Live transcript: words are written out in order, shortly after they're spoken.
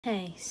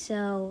Hey,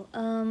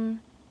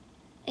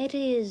 it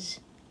is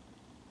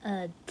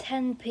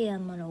 10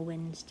 p.m. on a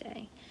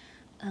Wednesday,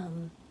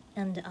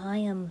 and I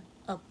am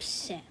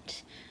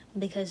upset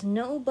because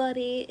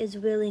nobody is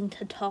willing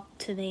to talk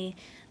to me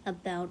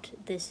about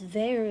this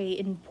very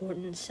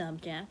important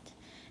subject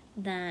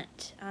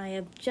that I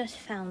have just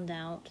found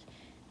out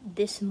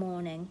this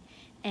morning,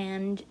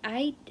 and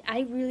I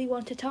really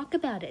want to talk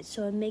about it,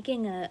 so I'm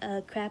making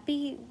a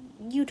crappy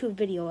YouTube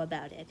video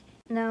about it.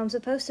 Now, I'm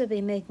supposed to be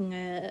making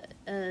a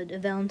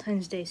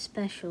Valentine's Day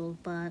special,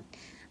 but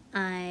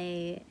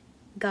I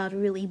got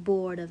really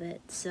bored of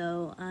it,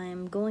 so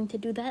I'm going to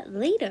do that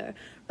later.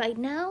 Right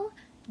now,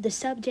 the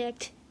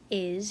subject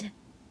is,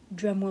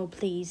 drumroll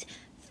please,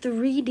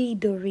 3D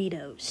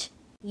Doritos.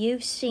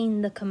 You've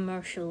seen the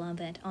commercial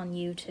of it on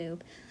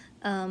YouTube.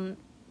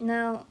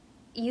 Now,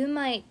 you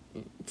might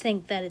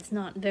think that it's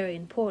not very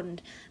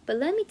important, but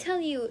let me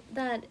tell you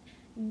that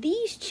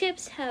these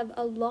chips have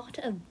a lot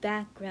of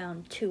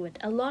background to it,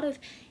 a lot of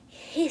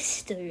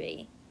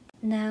history.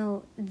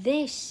 Now,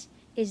 this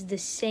is the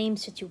same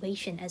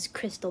situation as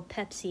Crystal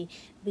Pepsi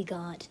we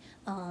got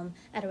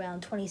at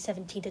around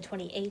 2017 to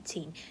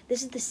 2018.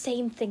 This is the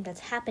same thing that's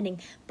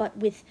happening, but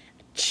with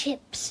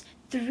chips,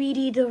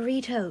 3D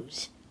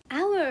Doritos.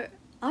 Our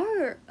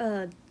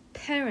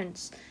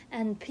parents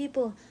and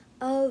people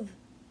of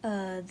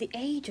the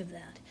age of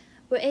that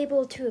were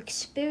able to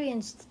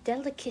experience the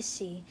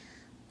delicacy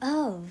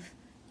of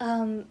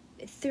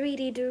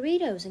 3D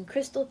Doritos and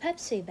Crystal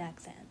Pepsi back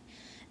then.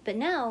 But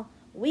now,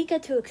 we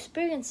get to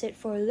experience it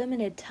for a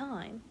limited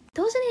time.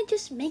 Doesn't it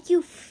just make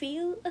you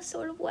feel a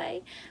sort of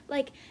way?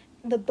 Like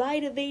the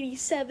Bite of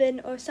 87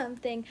 or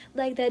something,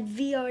 like that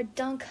VR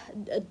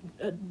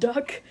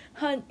duck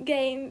hunt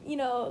game,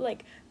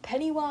 like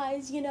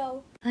Pennywise,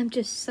 I'm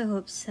just so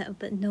upset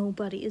that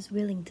nobody is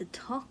willing to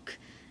talk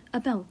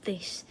about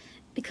this,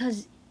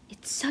 because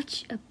it's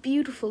such a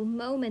beautiful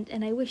moment,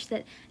 and I wish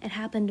that it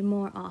happened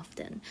more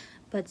often.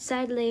 But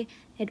sadly,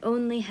 it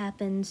only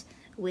happens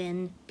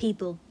when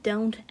people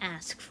don't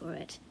ask for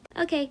it.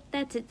 Okay,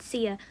 that's it.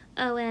 See ya.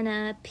 Oh,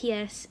 and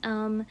P.S.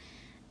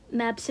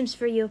 Mab Sims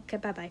for you. Okay,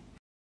 bye-bye.